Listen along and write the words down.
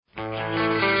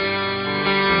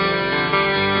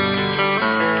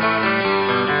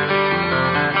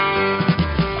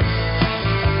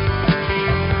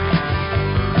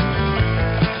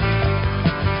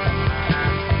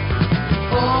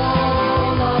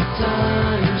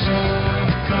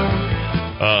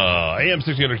AM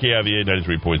 600 KIVA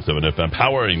 93.7 FM,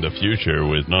 powering the future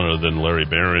with none other than Larry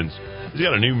Behrens. He's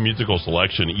got a new musical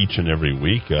selection each and every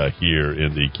week here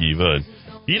in the Kiva. And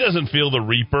he doesn't feel the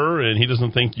Reaper, and he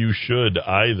doesn't think you should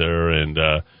either. And,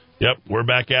 yep, we're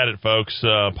back at it, folks.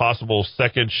 Possible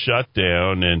second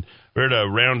shutdown. And we're to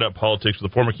round up politics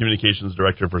with the former communications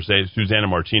director for Susanna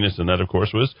Martinez. And that, of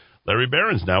course, was Larry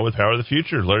Behrens, now with Power of the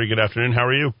Future. Larry, good afternoon. How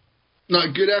are you?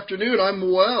 Good afternoon.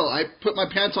 I'm well. I put my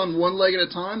pants on one leg at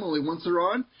a time, only once they're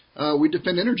on. We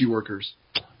defend energy workers.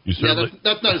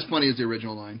 That's not as funny as the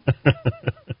original line.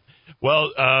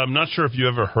 Well, I'm not sure if you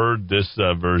ever heard this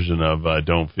version of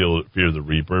Don't Fear the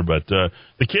Reaper, but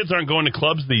the kids aren't going to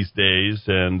clubs these days,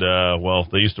 and, well,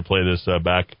 they used to play this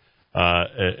back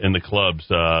in the clubs,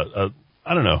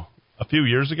 I don't know, a few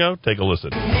years ago. Take a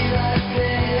listen.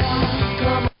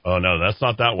 Oh, no, that's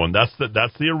not that one. That's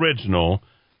the original.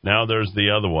 Now there's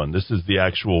the other one. This is the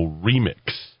actual remix.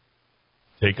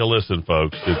 Take a listen,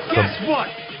 folks. Guess what?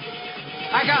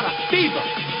 I got a fever.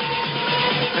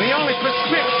 And the only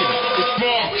prescription is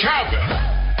more cowbell.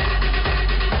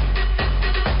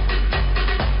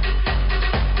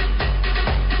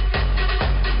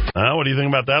 What do you think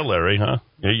about that, Larry, huh?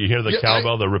 You hear the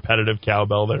cowbell, the repetitive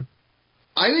cowbell there?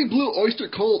 I think Blue Oyster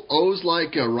Cult owes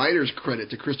like a writer's credit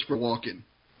to Christopher Walken.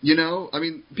 You know? I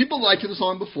mean, people liked the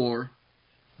song before.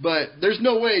 But there's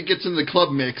no way it gets in the club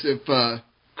mix if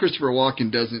Christopher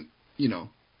Walken doesn't,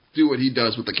 do what he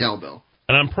does with the cowbell.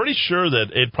 And I'm pretty sure that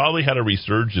it probably had a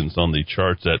resurgence on the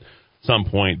charts at some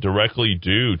point directly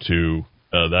due to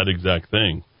that exact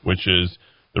thing, which is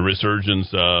the resurgence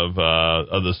of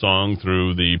the song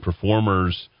through the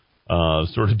performers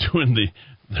sort of doing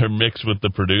their mix with the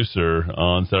producer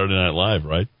on Saturday Night Live,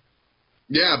 right?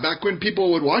 Yeah, back when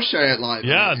people would watch Saturday Night Live.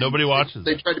 Yeah, nobody watches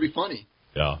They tried to be funny.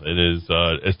 Yeah, it is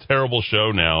a terrible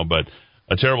show now, but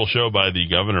a terrible show by the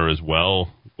governor as well.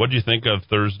 What do you think of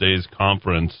Thursday's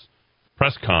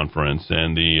press conference,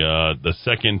 and the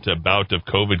second bout of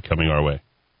COVID coming our way?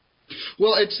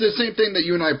 Well, it's the same thing that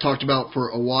you and I have talked about for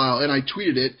a while, and I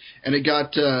tweeted it, and it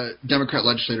got Democrat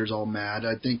legislators all mad.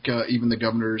 I think even the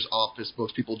governor's office,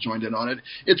 most people joined in on it.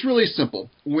 It's really simple.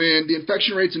 When the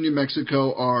infection rates in New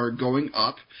Mexico are going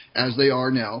up, as they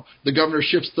are now, the governor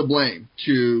shifts the blame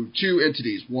to two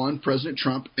entities. One, President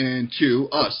Trump, and two,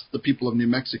 us, the people of New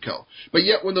Mexico. But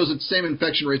yet when those same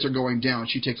infection rates are going down,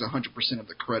 she takes 100% of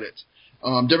the credit.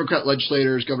 Democrat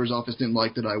legislators, governor's office didn't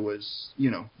like that I was,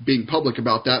 being public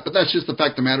about that. But that's just the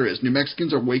fact of the matter is New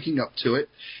Mexicans are waking up to it.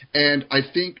 And I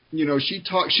think,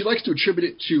 she likes to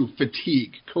attribute it to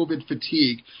fatigue, COVID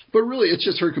fatigue. But really, it's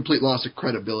just her complete loss of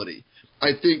credibility.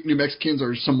 I think New Mexicans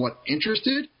are somewhat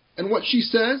interested in what she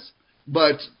says.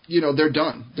 But, they're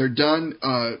done. They're done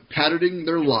patterning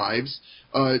their lives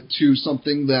to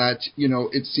something that,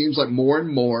 it seems like more and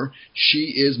more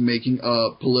she is making a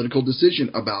political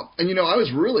decision about. And, I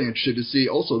was really interested to see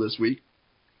also this week,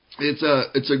 it's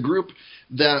a group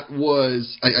that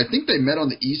was, I think they met on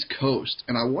the East Coast,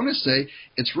 and I want to say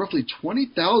it's roughly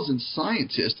 20,000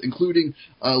 scientists, including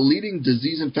leading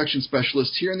disease infection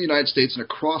specialists here in the United States and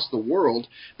across the world.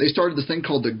 They started this thing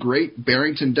called the Great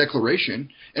Barrington Declaration,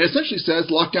 and essentially says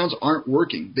lockdowns aren't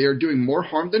working. They are doing more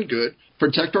harm than good.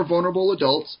 Protect our vulnerable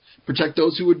adults. Protect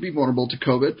those who would be vulnerable to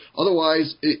COVID.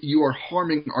 Otherwise, you are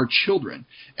harming our children.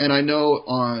 And I know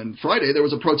on Friday there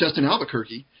was a protest in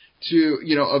Albuquerque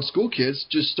of school kids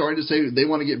just starting to say they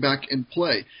want to get back and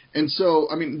play. And so,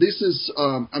 this is,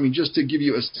 just to give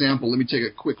you a sample, let me take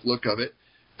a quick look of it.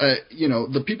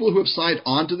 The people who have signed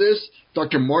on to this,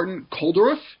 Dr. Martin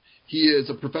Koldorf, he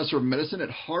is a professor of medicine at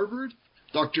Harvard.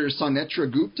 Dr. Sanetra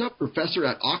Gupta, professor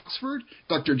at Oxford.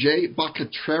 Dr. Jay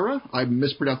Bhattacharya, I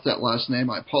mispronounced that last name,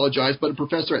 I apologize, but a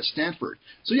professor at Stanford.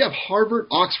 So you have Harvard,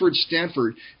 Oxford,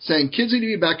 Stanford saying kids need to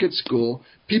be back at school,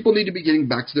 people need to be getting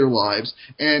back to their lives,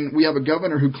 and we have a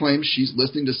governor who claims she's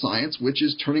listening to science, which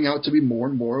is turning out to be more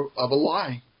and more of a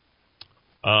lie.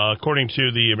 According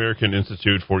to the American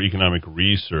Institute for Economic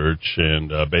Research,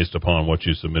 and based upon what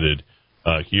you submitted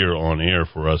here on air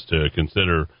for us to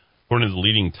consider, according to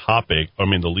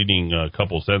the leading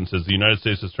couple sentences, the United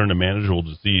States has turned a manageable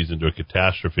disease into a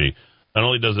catastrophe. Not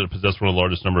only does it possess one of the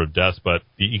largest number of deaths, but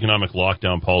the economic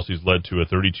lockdown policies led to a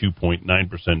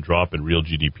 32.9% drop in real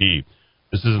GDP.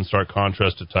 This is in stark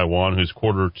contrast to Taiwan, whose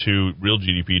Q2 real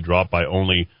GDP dropped by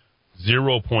only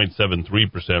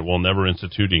 0.73% while never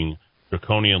instituting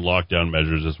draconian lockdown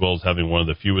measures, as well as having one of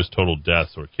the fewest total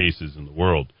deaths or cases in the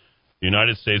world. The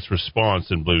United States response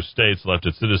in blue states left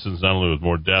its citizens not only with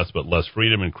more deaths, but less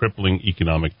freedom and crippling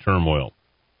economic turmoil.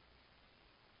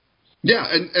 Yeah,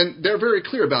 and they're very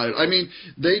clear about it.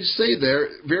 They say there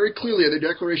very clearly in the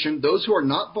declaration, those who are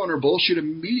not vulnerable should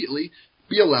immediately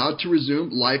be allowed to resume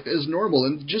life as normal.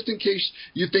 And just in case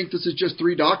you think this is just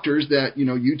 3 doctors that,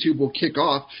 YouTube will kick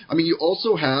off, I mean, you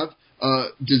also have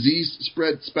disease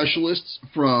spread specialists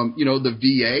from, the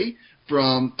VA,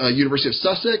 from University of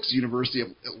Sussex, University of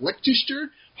Leicester,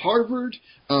 Harvard,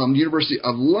 University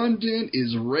of London,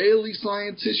 Israeli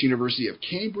scientists, University of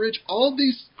Cambridge, all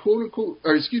these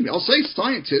I'll say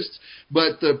scientists,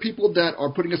 but the people that are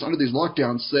putting us under these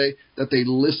lockdowns say that they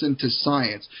listen to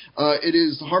science. It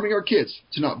is harming our kids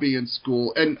to not be in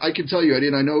school. And I can tell you, Eddie,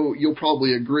 and I know you'll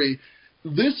probably agree,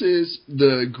 this is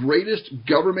the greatest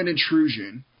government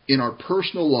intrusion in our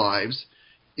personal lives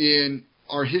in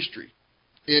our history.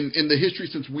 In the history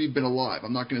since we've been alive.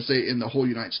 I'm not going to say in the whole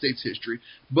United States history,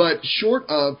 but short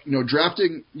of,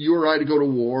 drafting you or I to go to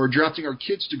war, or drafting our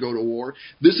kids to go to war,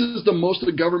 this is the most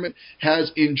the government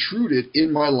has intruded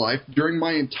in my life during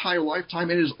my entire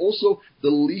lifetime, and it is also the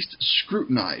least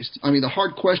scrutinized. I mean, the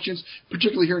hard questions,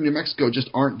 particularly here in New Mexico, just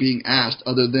aren't being asked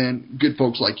other than good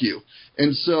folks like you.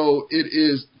 And so it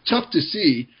is tough to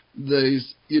see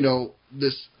these,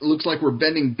 this looks like we're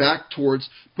bending back towards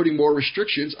putting more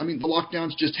restrictions. I mean, the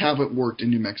lockdowns just haven't worked in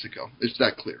New Mexico. It's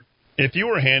that clear. If you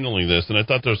were handling this, and I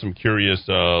thought there were some curious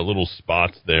little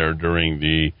spots there during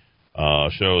the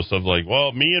show, stuff like,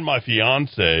 well, me and my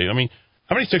fiance. I mean,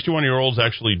 how many 61-year-olds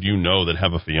actually do you know that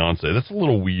have a fiance? That's a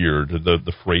little weird,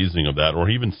 the phrasing of that, or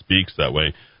he even speaks that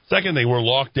way. Second thing, we're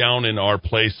locked down in our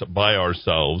place by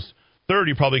ourselves. Third,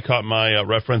 you probably caught my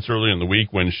reference earlier in the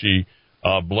week when she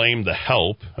blamed the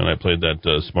help, and I played that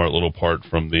smart little part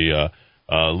from the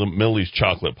Millie's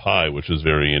chocolate pie, which is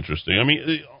very interesting. I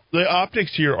mean, the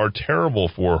optics here are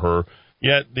terrible for her,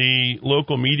 yet the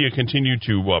local media continue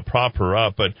to prop her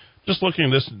up. But just looking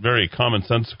at this very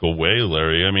commonsensical way,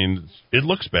 Larry, I mean, it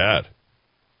looks bad.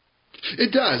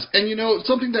 It does. And,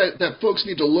 something that folks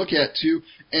need to look at, too,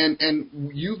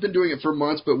 and you've been doing it for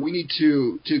months, but we need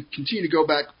to continue to go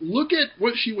back. Look at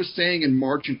what she was saying in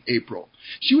March and April.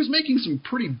 She was making some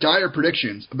pretty dire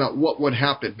predictions about what would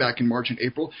happen back in March and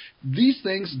April. These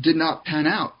things did not pan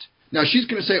out. Now, she's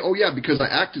going to say, oh, yeah, because I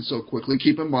acted so quickly.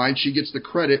 Keep in mind, she gets the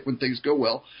credit when things go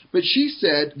well. But she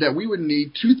said that we would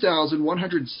need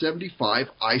 2,175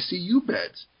 ICU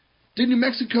beds. Did New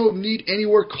Mexico need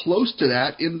anywhere close to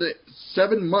that in the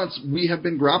 7 months we have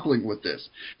been grappling with this?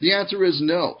 The answer is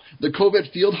no. The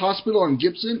COVID field hospital on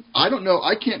Gibson, I don't know.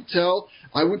 I can't tell.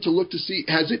 I went to look to see,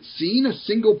 has it seen a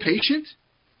single patient?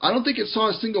 I don't think it saw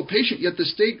a single patient, yet the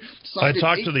state signed I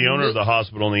talked to the owner of the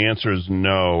hospital, and the answer is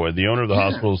no. The owner of the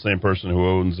hospital is the same person who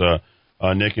owns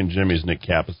Nick and Jimmy's, Nick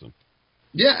Capison.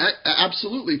 Yeah,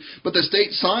 absolutely. But the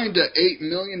state signed an $8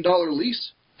 million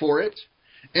lease for it.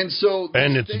 And so,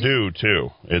 it's due too.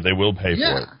 They will pay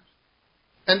for it.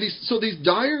 And these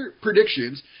dire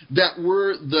predictions that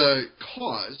were the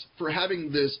cause for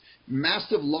having this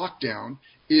massive lockdown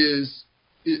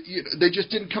they just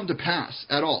didn't come to pass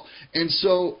at all. And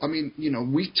so, I mean,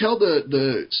 we tell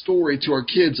the story to our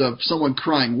kids of someone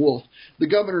crying wolf. The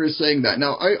governor is saying that.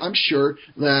 Now, I'm sure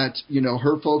that,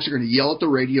 her folks are going to yell at the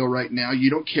radio right now. You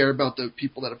don't care about the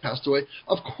people that have passed away.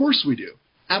 Of course we do.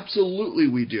 Absolutely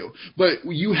we do. But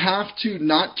you have to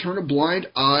not turn a blind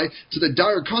eye to the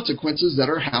dire consequences that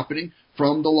are happening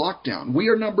from the lockdown. We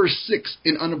are number 6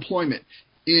 in unemployment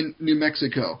in New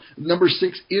Mexico, number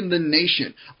 6 in the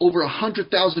nation. Over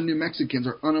 100,000 New Mexicans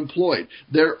are unemployed.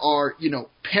 There are,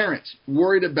 parents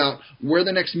worried about where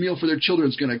the next meal for their children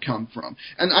is going to come from.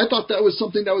 And I thought that was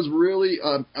something that was really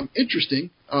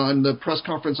interesting on the press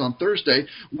conference on Thursday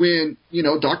when,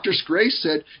 Dr. Scrace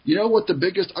said, what the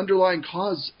biggest underlying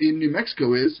cause in New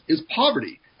Mexico is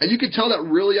poverty. And you could tell that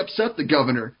really upset the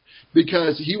governor,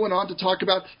 because he went on to talk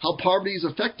about how poverty is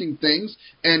affecting things.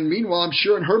 And meanwhile, I'm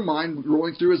sure in her mind,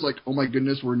 rolling through is like, oh, my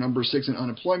goodness, we're number 6 in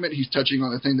unemployment. He's touching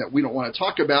on the thing that we don't want to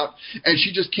talk about. And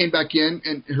she just came back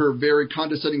in her very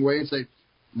condescending way and said,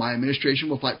 my administration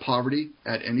will fight poverty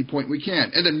at any point we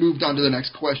can, and then moved on to the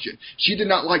next question. She did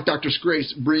not like Dr.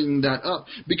 Scrace bringing that up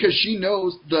because she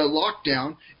knows the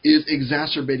lockdown is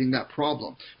exacerbating that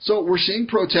problem. So we're seeing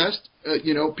protests,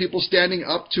 people standing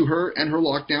up to her and her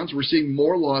lockdowns. We're seeing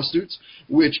more lawsuits,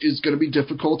 which is going to be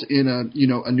difficult in a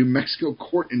New Mexico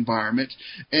court environment.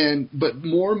 But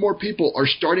more and more people are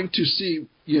starting to see,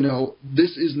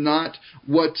 this is not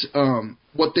what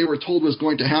they were told was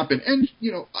going to happen. And,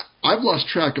 I've lost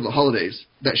track of the holidays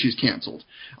that she's canceled.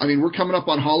 I mean, we're coming up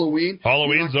on Halloween.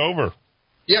 Halloween's over.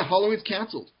 Yeah, Halloween's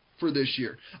canceled for this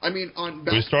year. I mean,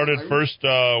 we started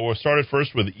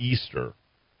first with Easter.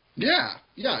 Yeah,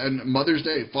 and Mother's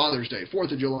Day, Father's Day,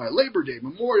 4th of July, Labor Day,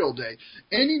 Memorial Day,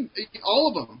 all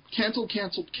of them canceled,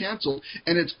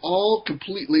 and it's all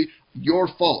completely your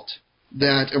fault.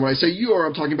 that, and when I say you are,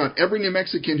 I'm talking about every New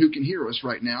Mexican who can hear us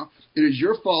right now. It is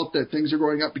your fault that things are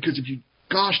going up, because if you,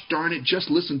 gosh darn it, just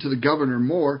listen to the governor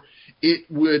more, it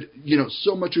would,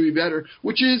 so much would be better,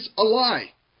 which is a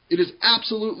lie. It is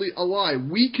absolutely a lie.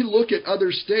 We can look at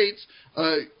other states.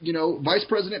 Vice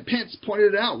President Pence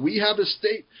pointed it out. We have a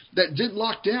state that did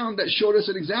lock down that showed us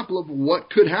an example of what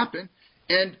could happen,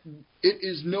 and it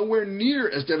is nowhere near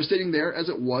as devastating there as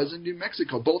it was in New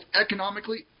Mexico, both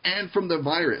economically and from the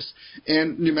virus.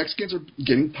 And New Mexicans are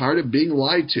getting tired of being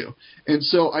lied to. And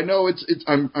so I know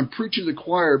I'm preaching to the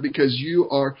choir, because you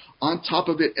are on top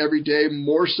of it every day,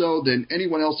 more so than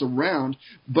anyone else around.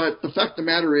 But the fact of the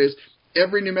matter is,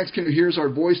 every New Mexican who hears our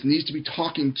voice needs to be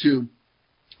talking to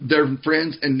their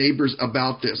friends and neighbors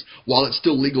about this, while it's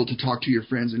still legal to talk to your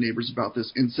friends and neighbors about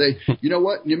this, and say, you know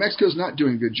what, New Mexico's not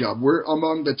doing a good job. We're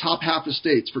among the top half of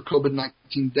states for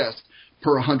COVID-19 deaths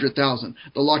per 100,000.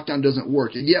 The lockdown doesn't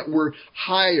work, and yet we're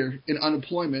higher in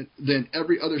unemployment than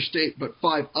every other state but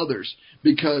 5 others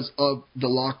because of the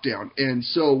lockdown. And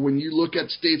so when you look at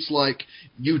states like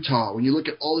Utah, when you look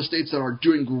at all the states that are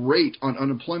doing great on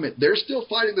unemployment, they're still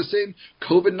fighting the same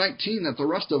COVID-19 that the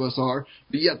rest of us are,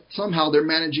 but yet somehow they're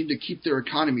managing to keep their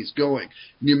economies going.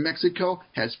 New Mexico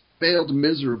has failed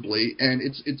miserably, and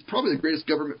it's probably the greatest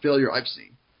government failure I've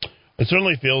seen. It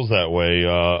certainly feels that way.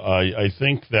 I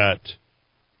think that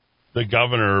the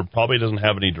governor probably doesn't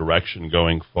have any direction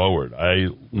going forward. I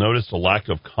noticed a lack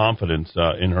of confidence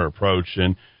in her approach,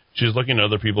 and she's looking to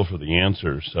other people for the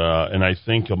answers. And I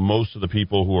think most of the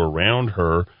people who are around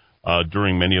her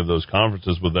during many of those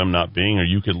conferences, with them not being there,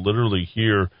 you could literally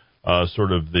hear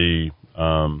sort of the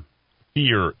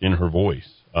fear in her voice.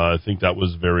 I think that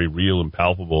was very real and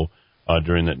palpable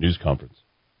during that news conference.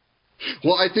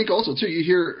 Well, I think also, too, you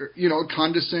hear, a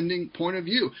condescending point of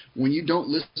view. When you don't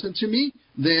listen to me,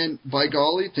 then, by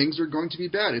golly, things are going to be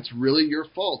bad. It's really your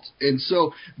fault. And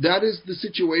so that is the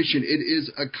situation. It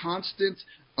is a constant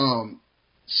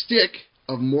stick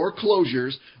of more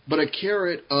closures, but a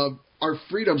carrot of our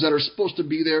freedoms that are supposed to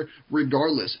be there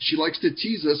regardless. She likes to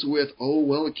tease us with,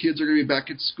 the kids are going to be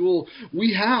back at school.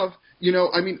 We have,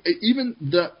 even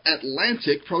the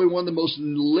Atlantic, probably one of the most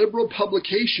liberal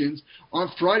publications,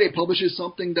 on Friday published a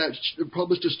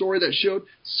story that showed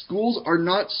schools are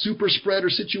not super spreader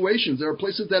situations. There are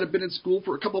places that have been in school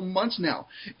for a couple months now,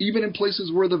 even in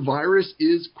places where the virus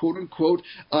is, quote unquote,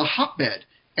 a hotbed.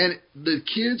 And the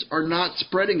kids are not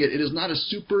spreading it. It is not a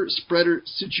super spreader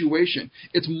situation.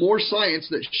 It's more science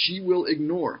that she will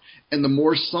ignore. And the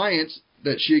more science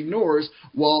that she ignores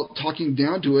while talking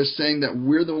down to us, saying that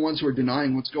we're the ones who are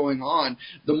denying what's going on,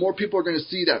 the more people are going to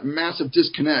see that massive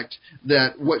disconnect,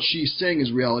 that what she's saying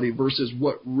is reality versus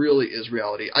what really is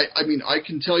reality. I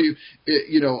can tell you,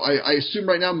 I assume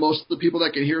right now most of the people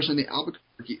that can hear us in the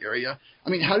Albuquerque area,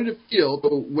 how did it feel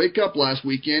to wake up last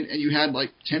weekend and you had like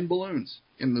 10 balloons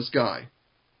in the sky?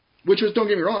 Which was, don't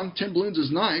get me wrong, 10 balloons is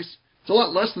nice. It's a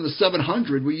lot less than the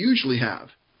 700 we usually have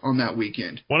on that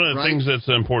weekend. One of the things that's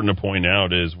important to point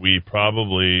out is we had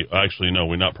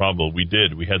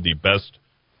the best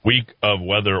week of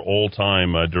weather all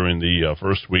time during the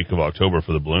first week of October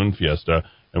for the balloon fiesta,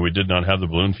 and we did not have the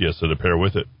balloon fiesta to pair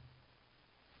with it.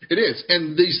 It is,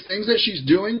 and these things that she's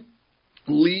doing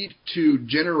lead to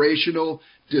generational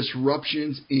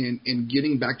disruptions in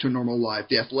getting back to a normal life.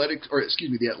 The Atlantic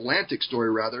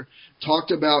story talked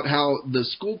about how the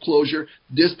school closure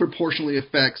disproportionately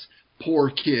affects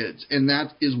poor kids, and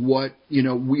that is what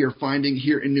we are finding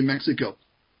here in New Mexico.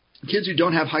 Kids who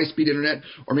don't have high-speed internet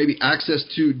or maybe access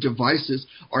to devices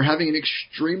are having an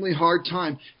extremely hard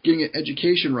time getting an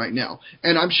education right now.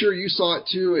 And I'm sure you saw it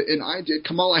too, and I did.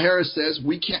 Kamala Harris says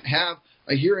we can't have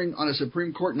a hearing on a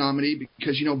Supreme Court nominee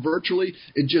because, virtually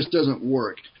it just doesn't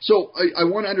work. So I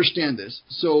want to understand this.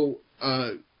 So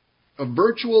a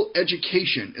virtual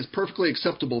education is perfectly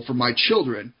acceptable for my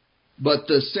children, but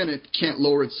the Senate can't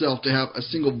lower itself to have a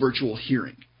single virtual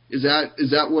hearing. Is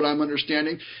that what I'm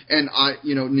understanding? And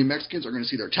New Mexicans are going to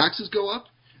see their taxes go up.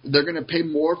 They're going to pay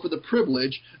more for the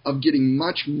privilege of getting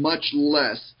much, much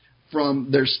less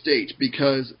from their state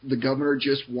because the governor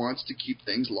just wants to keep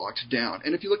things locked down.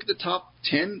 And if you look at the top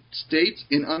 10 states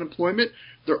in unemployment,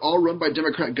 they're all run by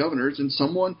Democrat governors, and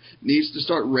someone needs to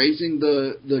start raising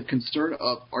the concern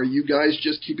of, are you guys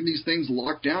just keeping these things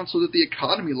locked down so that the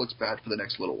economy looks bad for the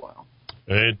next little while?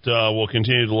 It will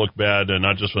continue to look bad,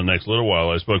 not just for the next little while.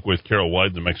 I spoke with Carol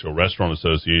White, the Mexico Restaurant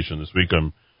Association, this week.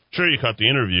 I'm sure you caught the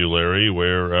interview, Larry,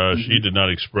 where she did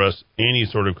not express any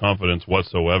sort of confidence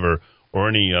whatsoever or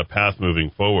any path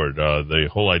moving forward. The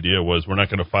whole idea was we're not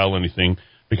going to file anything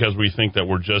because we think that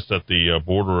we're just at the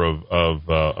border of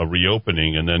a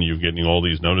reopening, and then you're getting all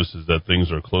these notices that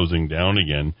things are closing down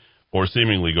again. or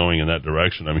seemingly going in that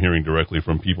direction. I'm hearing directly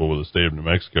from people with the state of New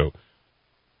Mexico.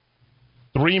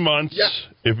 3 months,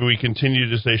 if we continue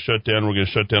to stay shut down, we're going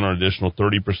to shut down an additional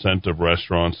 30% of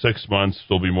restaurants. 6 months,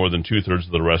 there'll be more than two-thirds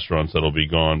of the restaurants that'll be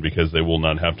gone because they will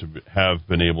not have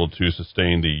been able to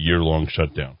sustain the year-long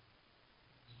shutdown.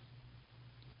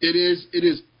 It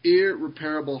is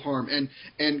irreparable harm,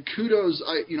 and kudos.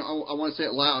 I want to say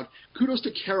it loud. Kudos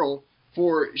to Carol,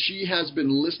 for she has been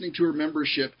listening to her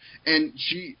membership, and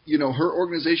she, her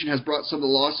organization has brought some of the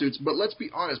lawsuits. But let's be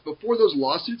honest, before those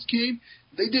lawsuits came,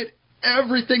 they did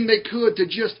everything they could to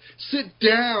just sit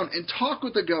down and talk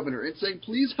with the governor and saying,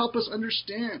 please help us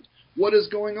understand what is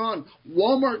going on.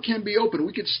 Walmart can be open.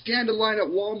 We could stand in line at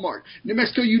Walmart. New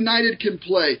Mexico United can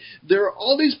play. There are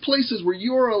all these places where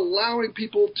you are allowing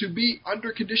people to be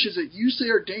under conditions that you say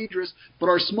are dangerous, but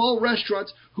are small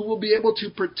restaurants who will be able to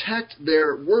protect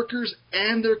their workers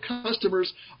and their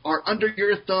customers are under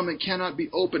your thumb and cannot be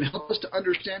open. Help us to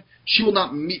understand. She will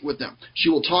not meet with them. She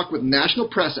will talk with national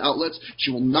press outlets.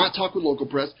 She will not talk with local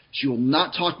press. She will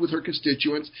not talk with her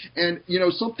constituents. And,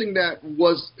 something that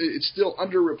it's still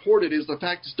underreported is the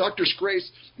fact that Dr.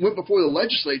 Scrace went before the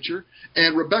legislature,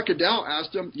 and Rebecca Dow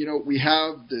asked him, we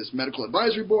have this medical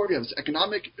advisory board, we have this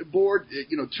economic board,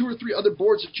 2 or 3 other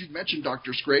boards that you've mentioned,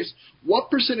 Dr. Scrace.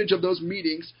 What percentage of those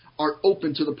meetings are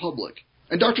open to the public?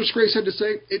 And Dr. Scrace had to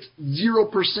say it's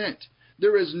 0%.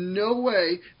 There is no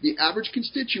way the average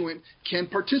constituent can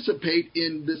participate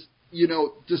in this,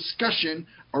 discussion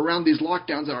around these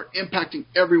lockdowns that are impacting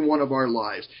every one of our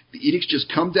lives. The edicts just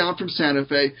come down from Santa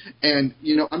Fe, and,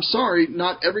 I'm sorry,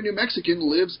 not every New Mexican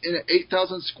lives in an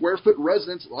 8,000 square foot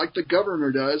residence like the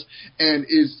governor does and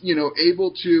is,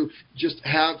 able to just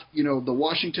have, the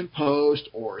Washington Post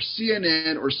or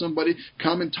CNN or somebody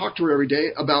come and talk to her every day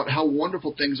about how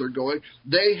wonderful things are going.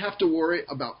 They have to worry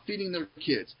about feeding their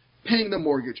kids, paying the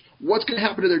mortgage, what's going to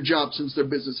happen to their job since their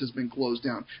business has been closed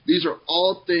down. These are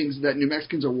all things that New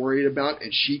Mexicans are worried about,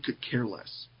 and she could care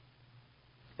less.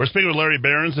 We're speaking with Larry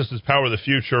Behrens. This is Power of the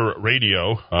Future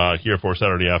Radio here for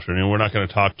Saturday afternoon. We're not going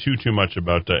to talk too much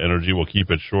about energy. We'll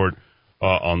keep it short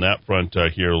on that front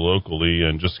here locally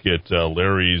and just get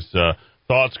Larry's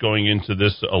thoughts going into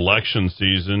this election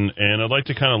season. And I'd like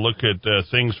to kind of look at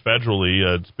things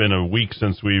federally. It's been a week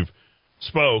since we've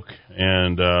spoke,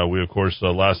 and we, of course,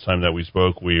 last time that we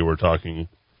spoke, we were talking,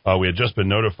 we had just been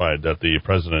notified that the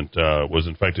president was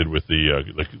infected with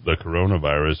the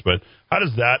coronavirus. But how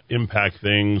does that impact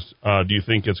things? Do you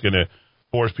think it's going to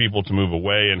force people to move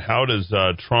away? And how does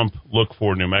Trump look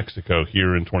for New Mexico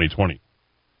here in 2020?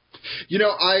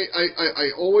 I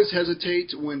always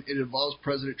hesitate when it involves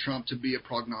President Trump to be a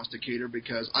prognosticator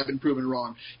because I've been proven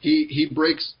wrong. He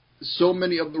breaks so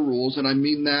many of the rules, and I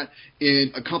mean that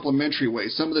in a complimentary way.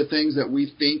 Some of the things that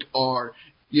we think are,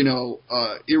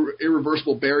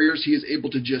 irreversible barriers, he is able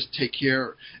to just take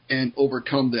care and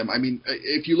overcome them. I mean,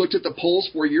 if you looked at the polls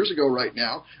 4 years ago right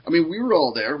now, I mean, we were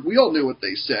all there. We all knew what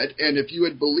they said, and if you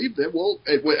had believed it, well,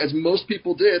 as most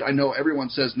people did, I know everyone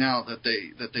says now that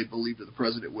they believed that the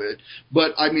president would,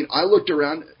 but, I mean, I looked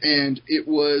around, and it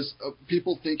was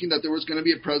people thinking that there was going to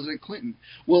be a President Clinton.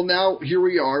 Well, now, here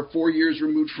we are, 4 years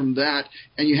removed from that,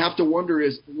 and you have to wonder,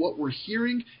 is what we're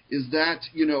hearing, is that,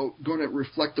 going to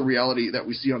reflect the reality that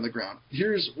we see on the ground?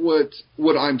 Here's what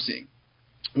I'm seeing.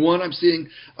 One, I'm seeing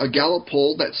a Gallup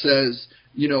poll that says,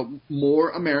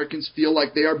 more Americans feel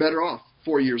like they are better off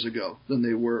 4 years ago than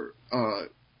they were,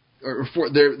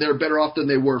 they're better off than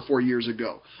they were 4 years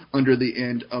ago under the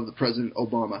end of the President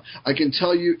Obama. I can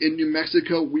tell you in New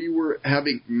Mexico, we were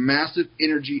having massive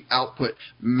energy output,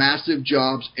 massive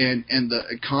jobs, and the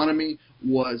economy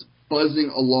was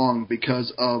buzzing along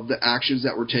because of the actions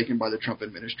that were taken by the Trump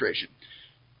administration.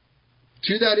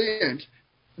 To that end,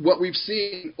 what we've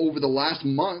seen over the last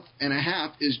month and a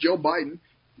half is Joe Biden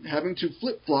having to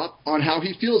flip-flop on how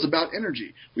he feels about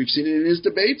energy. We've seen it in his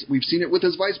debates. We've seen it with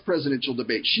his vice presidential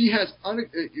debate.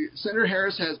 Senator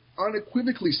Harris has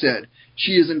unequivocally said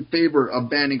she is in favor of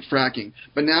banning fracking.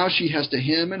 But now she has to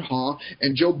hem and haw,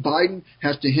 and Joe Biden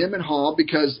has to hem and haw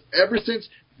because ever since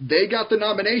they got the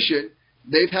nomination,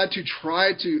 they've had to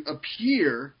try to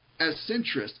appear as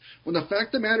centrist, when the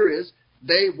fact of the matter is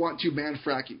they want to ban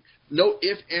fracking. No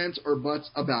ifs, ands, or buts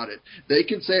about it. They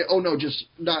can say, oh, no, just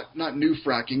not new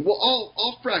fracking. Well,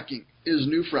 all fracking is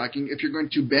new fracking if you're going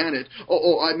to ban it.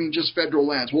 I mean just federal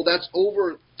lands. Well, that's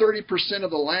over 30%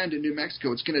 of the land in New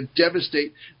Mexico. It's going to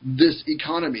devastate this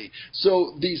economy.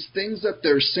 So these things that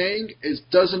they're saying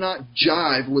does not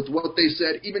jive with what they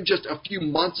said even just a few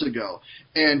months ago.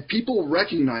 And people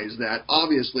recognize that,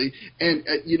 obviously. And,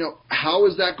 how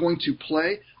is that going to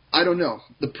play? I don't know.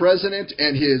 The president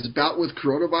and his bout with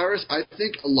coronavirus, I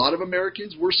think a lot of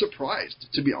Americans were surprised,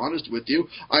 to be honest with you.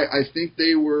 I think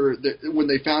they were, when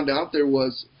they found out, there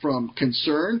was from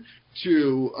concern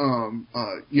to,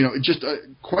 just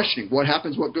questioning what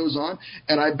happens, what goes on.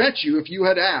 And I bet you if you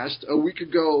had asked a week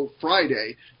ago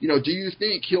Friday, do you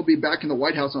think he'll be back in the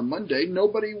White House on Monday,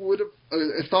 nobody would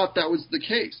have thought that was the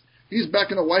case. He's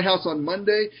back in the White House on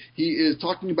Monday. He is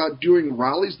talking about doing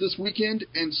rallies this weekend.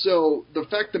 And so the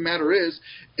fact of the matter is,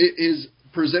 it is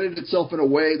presented itself in a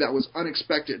way that was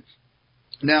unexpected.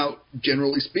 Now,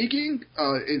 generally speaking,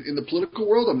 in the political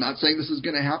world, I'm not saying this is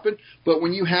going to happen, but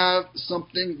when you have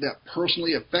something that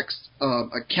personally affects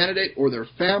a candidate or their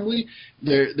family,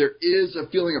 there is a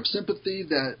feeling of sympathy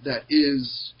that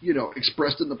is,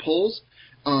 expressed in the polls.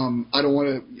 I don't want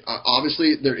to,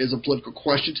 obviously there is a political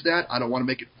question to that. I don't want to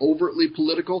make it overtly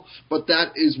political, but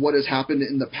that is what has happened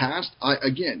in the past.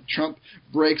 Again, Trump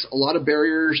breaks a lot of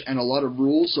barriers and a lot of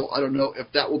rules, so I don't know if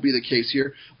that will be the case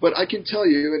here. But I can tell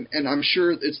you, and I'm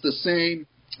sure it's the same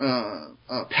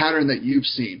pattern that you've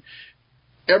seen.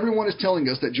 Everyone is telling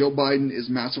us that Joe Biden is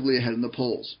massively ahead in the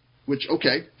polls, which,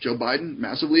 okay, Joe Biden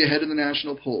massively ahead in the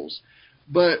national polls.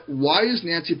 But why is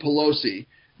Nancy Pelosi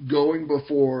going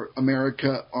before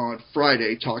America on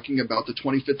Friday talking about the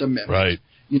 25th Amendment, right?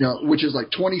 Which is like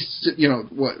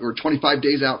 25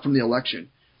 days out from the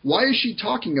election. Why is she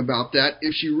talking about that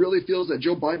if she really feels that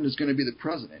Joe Biden is going to be the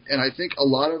president? And I think a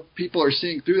lot of people are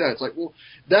seeing through that. It's like, well,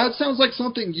 that sounds like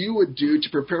something you would do to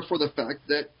prepare for the fact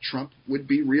that Trump would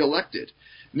be reelected.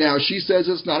 Now, she says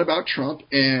it's not about Trump,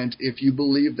 and if you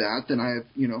believe that, then I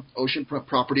have, ocean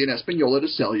property in Espanola to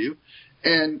sell you.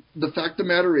 And the fact of the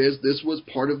matter is, this was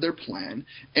part of their plan.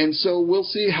 And so we'll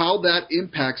see how that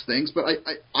impacts things. But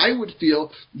I would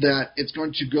feel that it's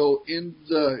going to go in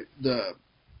the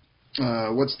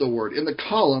in the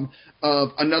column of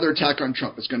another attack on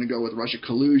Trump. It's going to go with Russia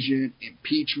collusion,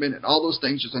 impeachment, and all those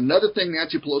things. Just another thing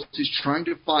Nancy Pelosi is trying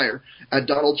to fire at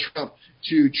Donald Trump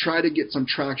to try to get some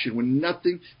traction when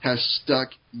nothing has stuck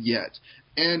yet.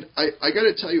 And I got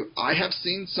to tell you, I have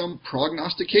seen some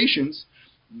prognostications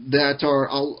that are,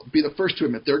 I'll be the first to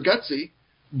admit, they're gutsy,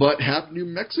 but have New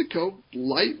Mexico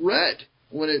light red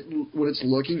when it's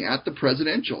looking at the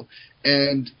presidential.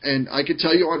 And I can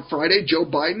tell you on Friday, Joe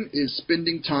Biden is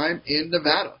spending time in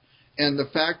Nevada. And the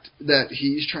fact that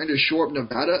he's trying to shore up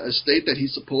Nevada, a state that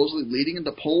he's supposedly leading in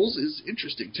the polls, is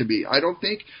interesting to me. I don't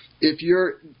think if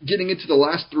you're getting into the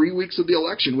last 3 weeks of the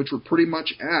election, which we're pretty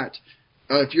much at,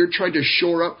 if you're trying to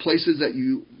shore up places that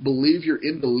you believe you're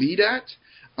in the lead at,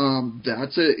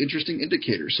 that's an interesting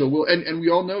indicator. So we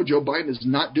all know Joe Biden is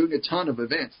not doing a ton of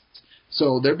events.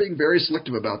 So they're being very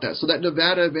selective about that. So that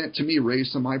Nevada event, to me,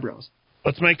 raised some eyebrows.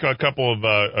 Let's make a couple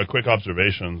of quick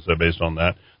observations based on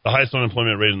that. The highest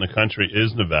unemployment rate in the country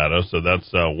is Nevada, so that's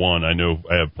one. I know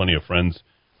I have plenty of friends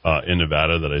in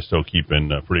Nevada that I still keep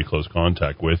in pretty close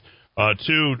contact with.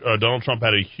 Two, Donald Trump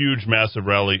had a huge, massive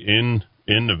rally in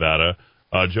Nevada.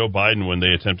 Joe Biden, when they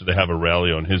attempted to have a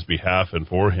rally on his behalf and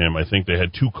for him, I think they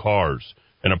had 2 cars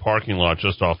in a parking lot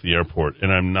just off the airport,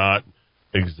 and I'm not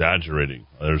exaggerating.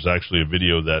 There's actually a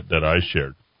video that I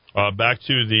shared. Back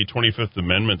to the 25th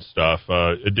Amendment stuff.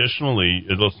 Additionally,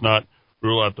 let's not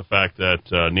rule out the fact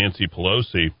that Nancy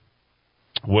Pelosi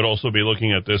would also be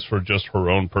looking at this for just her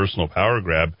own personal power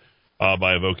grab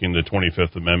by evoking the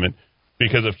 25th Amendment,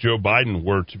 because if Joe Biden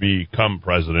were to become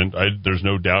president, there's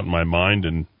no doubt in my mind,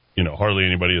 and hardly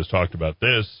anybody has talked about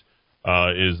this,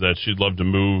 is that she'd love to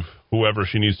move whoever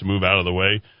she needs to move out of the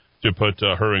way to put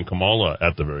her and Kamala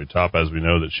at the very top, as we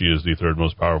know that she is the third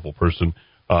most powerful person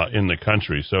in the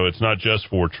country. So it's not just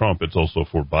for Trump, it's also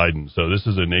for Biden. So this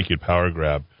is a naked power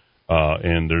grab.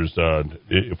 And there's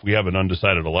if we have an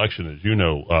undecided election, as you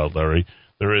know, Larry,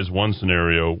 there is one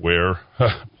scenario where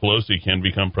Pelosi can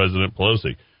become President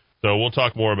Pelosi. So we'll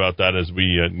talk more about that as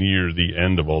we near the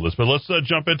end of all this. But let's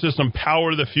jump into some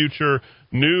Power of the Future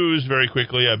news very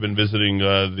quickly. I've been visiting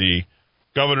the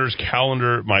governor's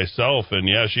calendar myself, and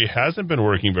yeah, she hasn't been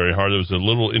working very hard. There was a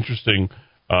little interesting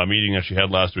meeting that she had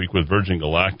last week with Virgin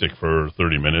Galactic for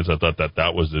 30 minutes. I thought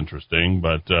that was interesting.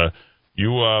 But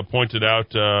you pointed out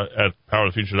at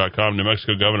powerofthefuture.com, New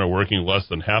Mexico governor working less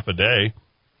than half a day,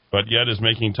 but yet is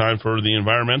making time for the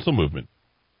environmental movement.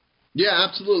 Yeah,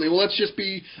 absolutely. Well, let's just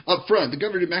be upfront. The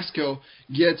governor of New Mexico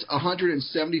gets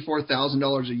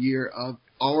 $174,000 a year of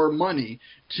our money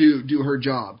to do her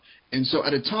job. And so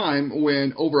at a time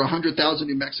when over 100,000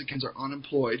 New Mexicans are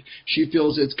unemployed, she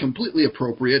feels it's completely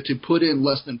appropriate to put in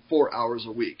less than 4 hours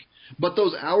a week. But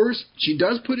those hours she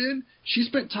does put in, she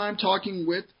spent time talking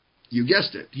with, you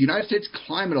guessed it, the United States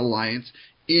Climate Alliance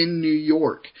in New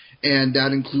York. And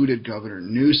that included Governor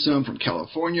Newsom from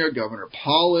California, Governor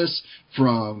Paulus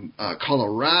from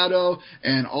Colorado,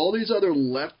 and all these other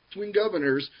left-wing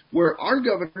governors, where our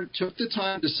governor took the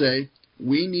time to say,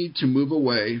 we need to move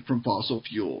away from fossil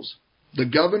fuels. The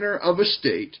governor of a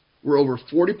state where over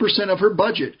 40% of her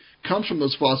budget comes from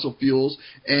those fossil fuels,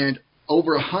 and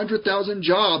over 100,000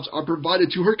 jobs are provided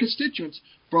to her constituents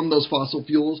from those fossil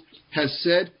fuels, has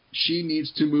said she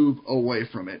needs to move away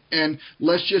from it. And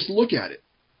let's just look at it.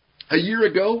 A year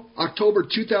ago, October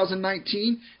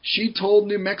 2019, she told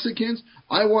New Mexicans,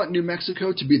 I want New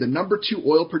Mexico to be the number 2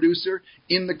 oil producer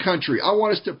in the country. I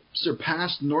want us to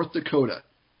surpass North Dakota.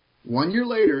 1 year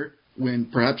later, when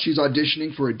perhaps she's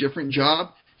auditioning for a different job,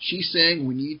 she's saying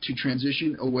we need to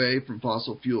transition away from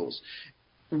fossil fuels.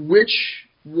 Which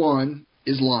one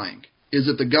is lying? Is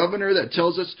it the governor that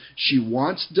tells us she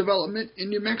wants development in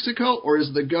New Mexico, or is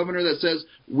it the governor that says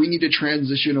we need to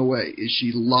transition away? Is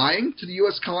she lying to the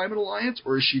U.S. Climate Alliance,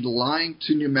 or is she lying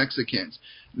to New Mexicans?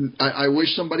 I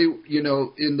wish somebody,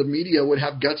 in the media would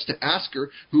have guts to ask her,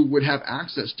 who would have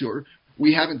access to her.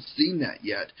 We haven't seen that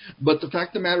yet. But the fact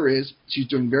of the matter is, she's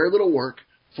doing very little work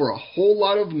for a whole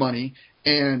lot of money,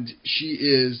 and she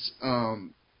is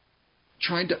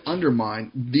trying to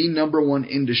undermine the number 1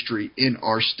 industry in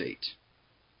our state.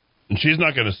 And she's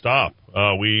not going to stop.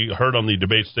 We heard on the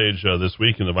debate stage this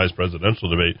week in the vice presidential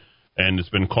debate, and it's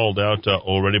been called out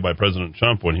already by President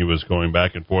Trump when he was going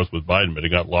back and forth with Biden, but it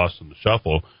got lost in the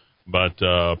shuffle. But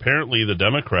apparently the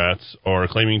Democrats are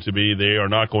claiming they are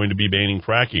not going to be banning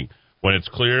fracking. When it's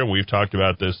clear, and we've talked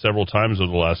about this several times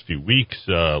over the last few weeks,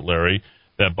 Larry,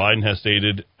 that Biden has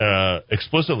stated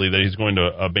explicitly that he's going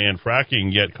to ban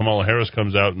fracking, yet Kamala Harris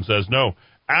comes out and says, no,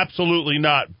 absolutely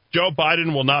not. Joe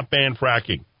Biden will not ban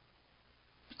fracking.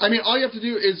 I mean, all you have to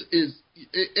do is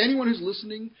anyone who's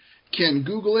listening can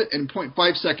Google it, and in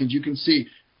 0.5 seconds you can see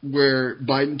where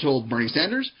Biden told Bernie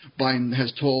Sanders, Biden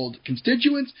has told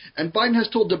constituents, and Biden has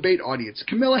told debate audience.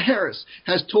 Kamala Harris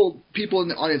has told people in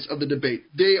the audience of the debate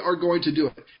they are going to do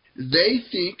it. They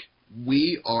think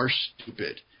we are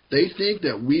stupid. They think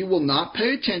that we will not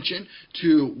pay attention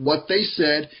to what they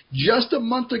said just a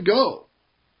month ago.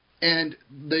 And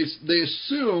they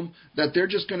assume that they're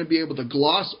just going to be able to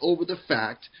gloss over the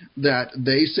fact that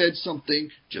they said something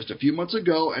just a few months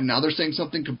ago, and now they're saying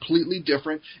something completely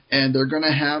different, and they're going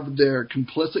to have their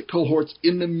complicit cohorts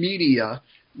in the media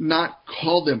not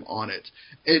call them on it.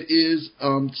 It is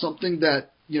something that,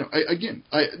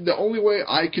 the only way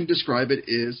I can describe it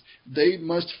is they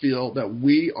must feel that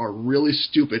we are really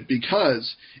stupid,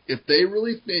 because if they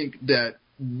really think that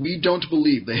we don't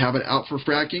believe they have it out for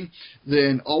fracking,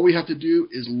 then all we have to do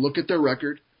is look at their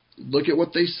record, look at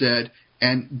what they said,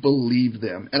 and believe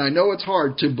them. And I know it's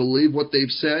hard to believe what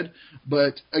they've said,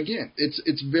 but again,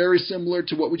 it's very similar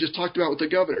to what we just talked about with the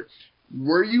governor.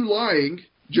 Were you lying,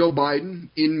 Joe Biden,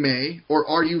 in May, or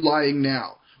are you lying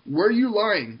now? Were you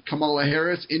lying, Kamala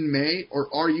Harris, in May,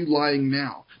 or are you lying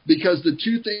now? Because the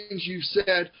two things you've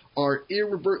said are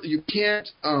irreversible. You can't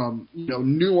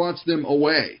nuance them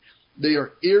away. They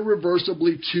are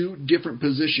irreversibly 2 different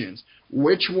positions.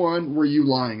 Which one were you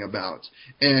lying about?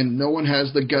 And no one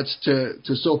has the guts to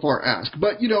so far ask.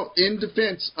 But, in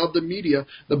defense of the media,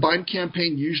 the Biden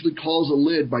campaign usually calls a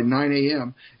lid by 9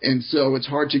 a.m., and so it's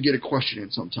hard to get a question in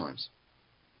sometimes.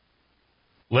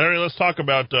 Larry, let's talk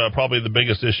about probably the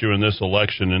biggest issue in this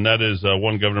election, and that is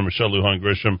one Governor Michelle Lujan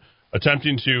Grisham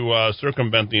attempting to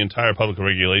circumvent the entire Public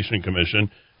Regulation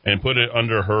Commission and put it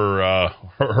under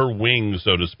her wing,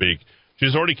 so to speak.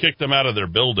 She's already kicked them out of their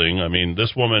building. I mean,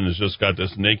 this woman has just got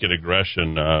this naked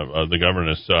aggression, the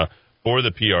governess, for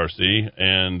the PRC,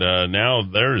 and now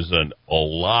there's a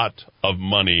lot of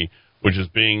money which is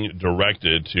being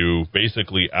directed to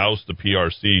basically oust the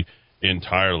PRC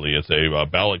entirely. It's a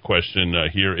ballot question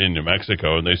here in New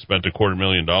Mexico, and they spent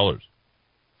 $250,000.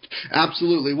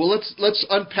 Absolutely. Well, let's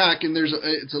unpack, and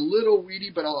it's a little weedy,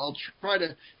 but I'll try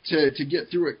to get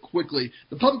through it quickly.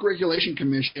 The Public Regulation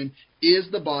Commission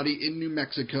is the body in New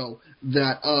Mexico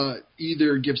that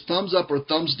either gives thumbs up or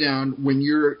thumbs down when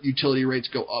your utility rates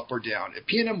go up or down. If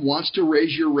PNM wants to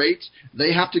raise your rates,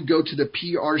 they have to go to the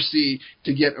PRC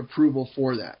to get approval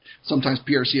for that. Sometimes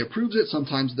PRC approves it,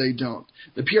 sometimes they don't.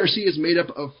 The PRC is made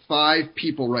up of 5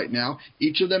 people right now.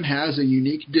 Each of them has a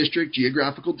unique district,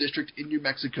 geographical district in New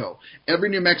Mexico. Every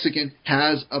New Mexican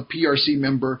has a PRC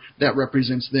member that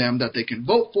represents them, that they can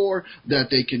vote for, that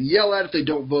they can yell at if they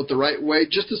don't vote the right way,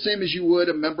 just the same as you would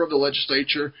a member of the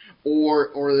legislature or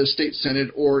the state senate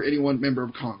or any one member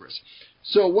of Congress.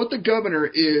 So what the governor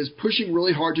is pushing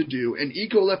really hard to do, and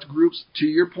eco-left groups, to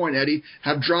your point, Eddie,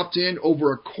 have dropped in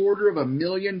over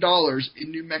 $250,000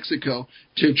 in New Mexico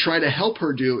to try to help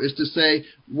her do, is to say,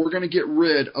 we're going to get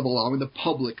rid of allowing the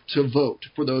public to vote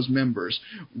for those members.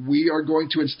 We are going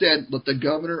to instead let the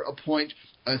governor appoint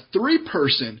a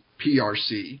 3-person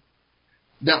PRC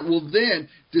that will then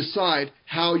decide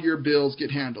how your bills get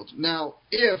handled. Now,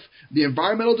 if the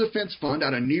Environmental Defense Fund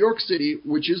out of New York City,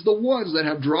 which is the ones that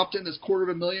have dropped in this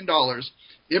 $250,000,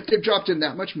 if they've dropped in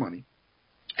that much money,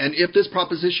 and if this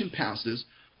proposition passes,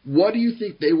 what do you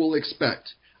think they will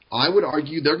expect? I would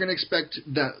argue they're going to expect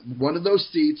that one of those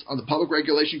seats on the Public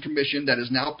Regulation Commission that is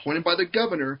now appointed by the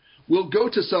governor will go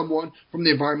to someone from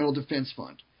the Environmental Defense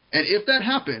Fund. And if that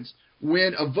happens,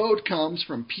 when a vote comes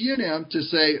from PNM to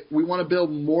say we want to build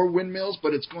more windmills,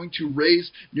 but it's going to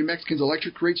raise New Mexicans'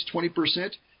 electric rates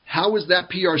 20%, how is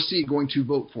that PRC going to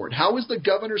vote for it? How is the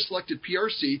governor-selected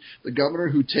PRC, the governor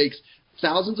who takes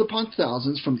thousands upon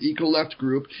thousands from the eco-left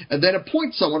group and then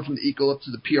appoints someone from the eco-left to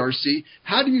the PRC,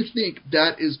 how do you think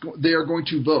they are going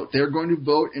to vote? They are going to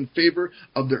vote in favor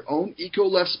of their own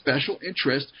eco-left special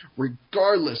interest,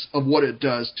 regardless of what it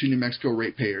does to New Mexico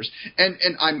ratepayers. And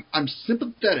I'm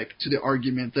sympathetic to the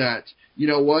argument that, you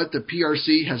know what, the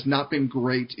PRC has not been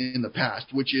great in the past,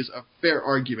 which is a fair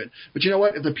argument. But you know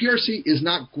what, if the PRC is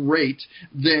not great,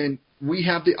 then we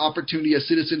have the opportunity as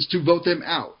citizens to vote them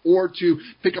out or to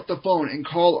pick up the phone and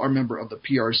call our member of the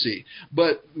PRC.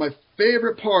 But my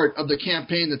favorite part of the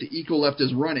campaign that the eco-left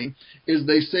is running is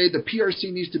they say the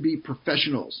PRC needs to be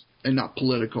professionals and not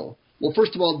political. Well,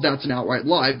 first of all, that's an outright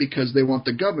lie because they want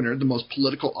the governor, the most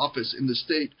political office in the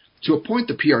state, to appoint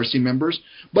the PRC members.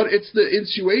 But it's the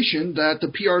insinuation that the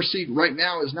PRC right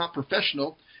now is not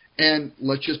professional. And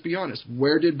let's just be honest,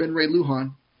 where did Ben Ray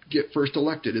Lujan get first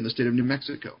elected in the state of New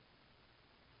Mexico?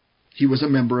 He was a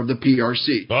member of the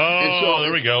PRC. Oh,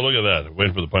 there we go. Look at that.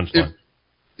 Waiting for the punchline.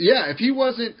 If he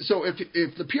wasn't, so if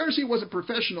the PRC wasn't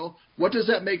professional, what does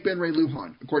that make Ben Ray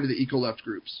Lujan, according to the eco-left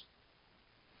groups?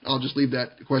 I'll just leave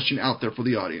that question out there for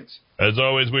the audience. As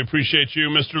always, we appreciate you,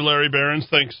 Mr. Larry Behrens.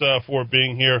 Thanks for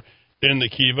being here in the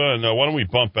Kiva. And why don't we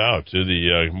bump out to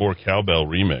the more cowbell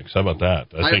remix? How about that?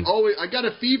 I got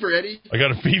a fever, Eddie. I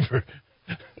got a fever.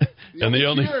 And the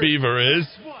only fever is?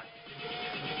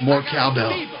 More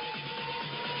cowbell.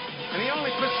 And the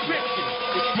only prescription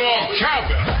is more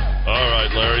cowbell. All right,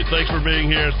 Larry. Thanks for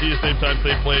being here. See you same time,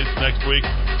 same place next week.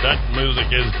 That music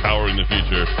is powering the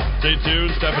future. Stay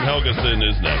tuned. Stephen Helgeson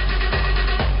is next.